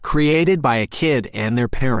Created by a kid and their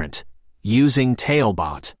parent, using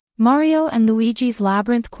Talebot. Mario and Luigi's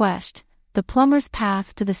Labyrinth Quest, The Plumber's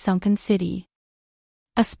Path to the Sunken City.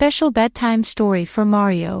 A special bedtime story for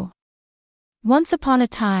Mario. Once upon a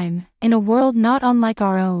time, in a world not unlike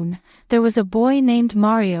our own, there was a boy named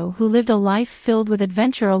Mario who lived a life filled with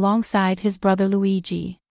adventure alongside his brother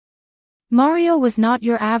Luigi. Mario was not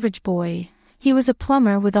your average boy. He was a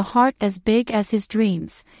plumber with a heart as big as his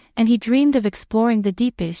dreams, and he dreamed of exploring the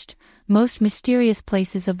deepest, most mysterious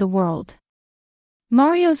places of the world.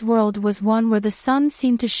 Mario's world was one where the sun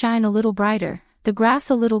seemed to shine a little brighter, the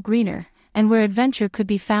grass a little greener, and where adventure could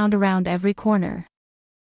be found around every corner.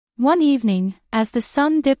 One evening, as the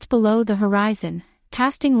sun dipped below the horizon,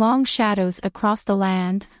 casting long shadows across the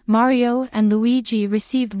land, Mario and Luigi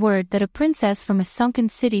received word that a princess from a sunken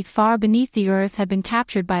city far beneath the earth had been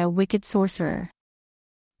captured by a wicked sorcerer.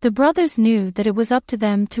 The brothers knew that it was up to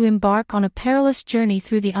them to embark on a perilous journey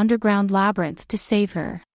through the underground labyrinth to save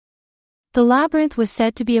her. The labyrinth was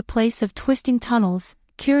said to be a place of twisting tunnels,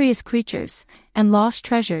 curious creatures, and lost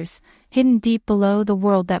treasures, hidden deep below the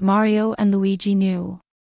world that Mario and Luigi knew.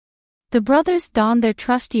 The brothers donned their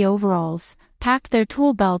trusty overalls, packed their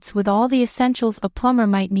tool belts with all the essentials a plumber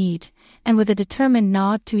might need, and with a determined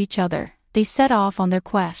nod to each other, they set off on their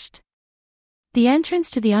quest. The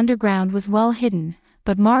entrance to the underground was well hidden,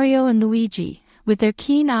 but Mario and Luigi, with their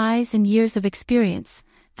keen eyes and years of experience,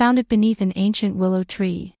 found it beneath an ancient willow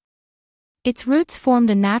tree. Its roots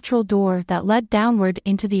formed a natural door that led downward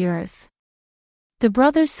into the earth. The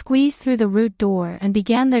brothers squeezed through the root door and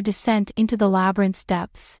began their descent into the labyrinth's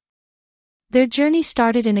depths. Their journey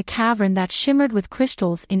started in a cavern that shimmered with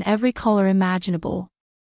crystals in every color imaginable.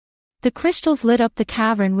 The crystals lit up the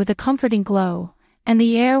cavern with a comforting glow, and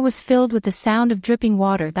the air was filled with the sound of dripping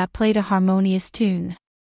water that played a harmonious tune.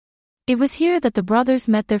 It was here that the brothers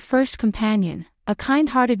met their first companion, a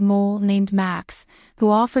kind-hearted mole named Max, who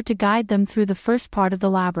offered to guide them through the first part of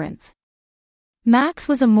the labyrinth. Max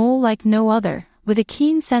was a mole like no other, with a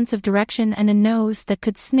keen sense of direction and a nose that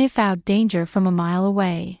could sniff out danger from a mile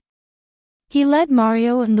away. He led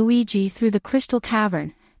Mario and Luigi through the crystal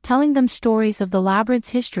cavern, telling them stories of the labyrinth's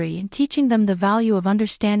history and teaching them the value of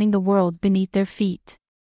understanding the world beneath their feet.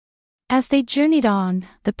 As they journeyed on,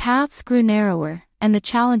 the paths grew narrower, and the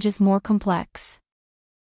challenges more complex.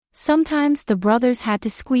 Sometimes the brothers had to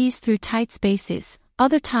squeeze through tight spaces,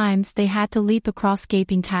 other times they had to leap across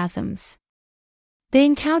gaping chasms. They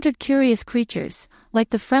encountered curious creatures,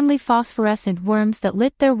 like the friendly phosphorescent worms that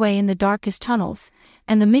lit their way in the darkest tunnels,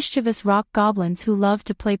 and the mischievous rock goblins who loved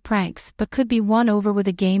to play pranks but could be won over with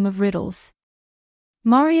a game of riddles.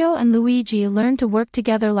 Mario and Luigi learned to work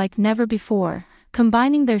together like never before,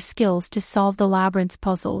 combining their skills to solve the labyrinth's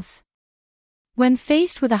puzzles. When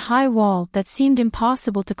faced with a high wall that seemed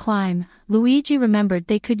impossible to climb, Luigi remembered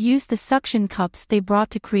they could use the suction cups they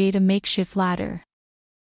brought to create a makeshift ladder.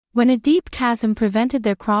 When a deep chasm prevented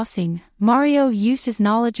their crossing, Mario used his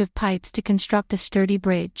knowledge of pipes to construct a sturdy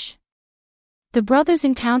bridge. The brothers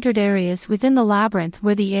encountered areas within the labyrinth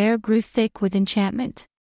where the air grew thick with enchantment.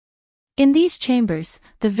 In these chambers,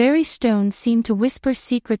 the very stones seemed to whisper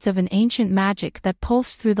secrets of an ancient magic that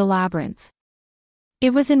pulsed through the labyrinth. It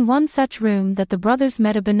was in one such room that the brothers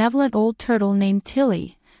met a benevolent old turtle named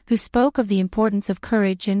Tilly, who spoke of the importance of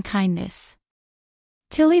courage and kindness.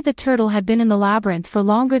 Tilly the turtle had been in the labyrinth for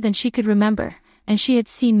longer than she could remember, and she had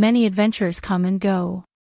seen many adventurers come and go.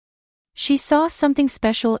 She saw something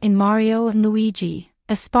special in Mario and Luigi,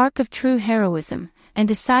 a spark of true heroism, and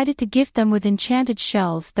decided to gift them with enchanted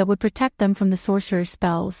shells that would protect them from the sorcerer's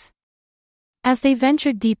spells. As they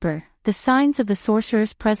ventured deeper, the signs of the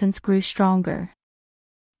sorcerer's presence grew stronger.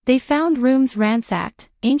 They found rooms ransacked,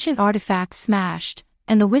 ancient artifacts smashed,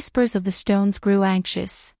 and the whispers of the stones grew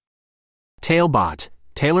anxious. Talebot,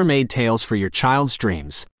 tailor-made tales for your child's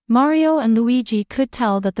dreams. Mario and Luigi could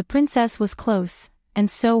tell that the princess was close,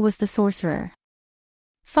 and so was the sorcerer.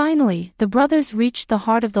 Finally, the brothers reached the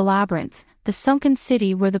heart of the labyrinth, the sunken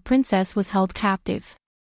city where the princess was held captive.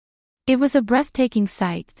 It was a breathtaking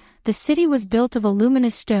sight. The city was built of a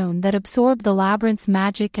luminous stone that absorbed the labyrinth's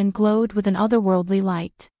magic and glowed with an otherworldly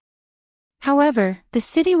light. However, the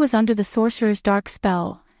city was under the sorcerer's dark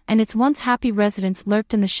spell, and its once happy residents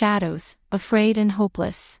lurked in the shadows, afraid and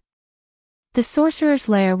hopeless. The sorcerer's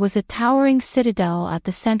lair was a towering citadel at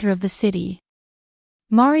the center of the city.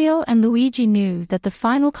 Mario and Luigi knew that the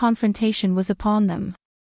final confrontation was upon them.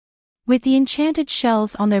 With the enchanted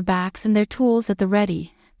shells on their backs and their tools at the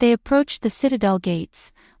ready, they approached the citadel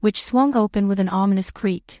gates, which swung open with an ominous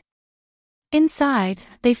creak. Inside,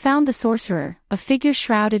 they found the sorcerer, a figure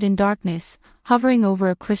shrouded in darkness, hovering over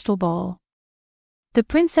a crystal ball. The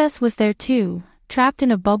princess was there too, trapped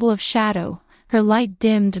in a bubble of shadow, her light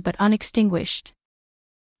dimmed but unextinguished.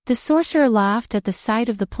 The sorcerer laughed at the sight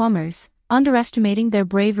of the plumbers, underestimating their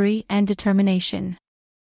bravery and determination.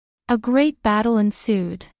 A great battle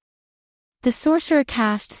ensued. The sorcerer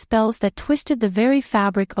cast spells that twisted the very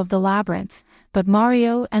fabric of the labyrinth, but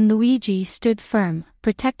Mario and Luigi stood firm,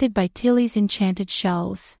 protected by Tilly's enchanted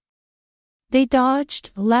shells. They dodged,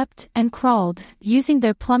 leapt, and crawled, using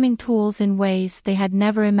their plumbing tools in ways they had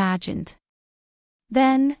never imagined.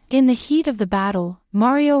 Then, in the heat of the battle,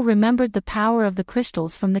 Mario remembered the power of the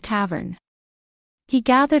crystals from the cavern. He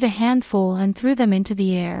gathered a handful and threw them into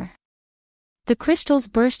the air. The crystals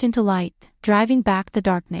burst into light, driving back the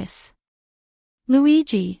darkness.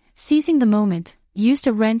 Luigi, seizing the moment, used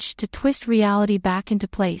a wrench to twist reality back into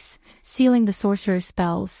place, sealing the sorcerer's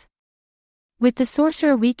spells. With the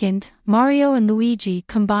sorcerer weakened, Mario and Luigi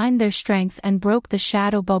combined their strength and broke the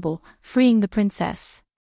shadow bubble, freeing the princess.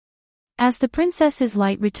 As the princess's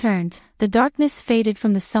light returned, the darkness faded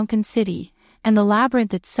from the sunken city, and the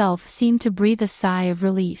labyrinth itself seemed to breathe a sigh of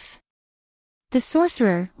relief. The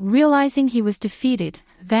sorcerer, realizing he was defeated,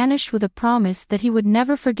 vanished with a promise that he would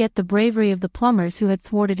never forget the bravery of the plumbers who had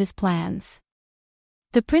thwarted his plans.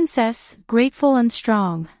 The princess, grateful and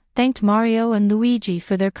strong, thanked Mario and Luigi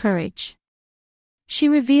for their courage. She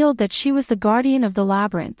revealed that she was the guardian of the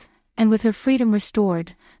labyrinth, and with her freedom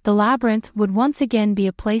restored, the labyrinth would once again be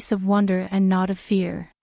a place of wonder and not of fear.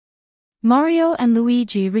 Mario and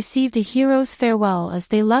Luigi received a hero's farewell as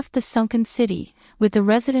they left the sunken city, with the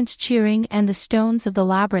residents cheering and the stones of the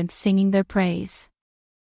labyrinth singing their praise.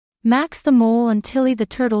 Max the Mole and Tilly the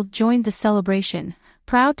Turtle joined the celebration,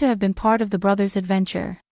 proud to have been part of the brothers'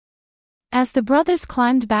 adventure. As the brothers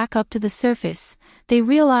climbed back up to the surface, they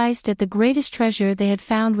realized that the greatest treasure they had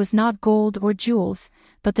found was not gold or jewels,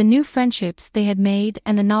 but the new friendships they had made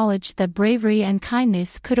and the knowledge that bravery and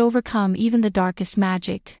kindness could overcome even the darkest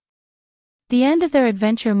magic. The end of their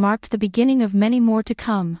adventure marked the beginning of many more to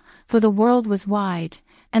come, for the world was wide,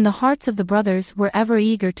 and the hearts of the brothers were ever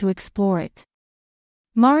eager to explore it.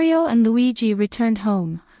 Mario and Luigi returned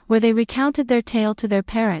home, where they recounted their tale to their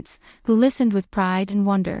parents, who listened with pride and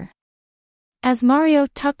wonder. As Mario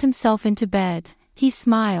tucked himself into bed, he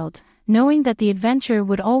smiled, knowing that the adventure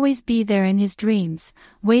would always be there in his dreams,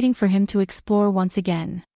 waiting for him to explore once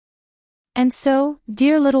again. And so,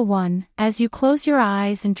 dear little one, as you close your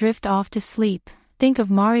eyes and drift off to sleep, think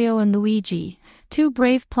of Mario and Luigi, two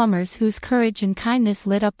brave plumbers whose courage and kindness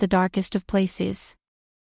lit up the darkest of places.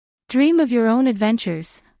 Dream of your own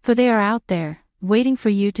adventures, for they are out there, waiting for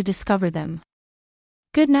you to discover them.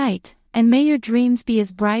 Good night, and may your dreams be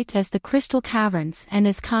as bright as the crystal caverns and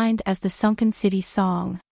as kind as the sunken city's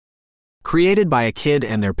song. Created by a kid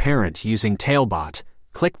and their parent using Talebot,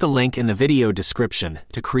 click the link in the video description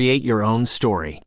to create your own story.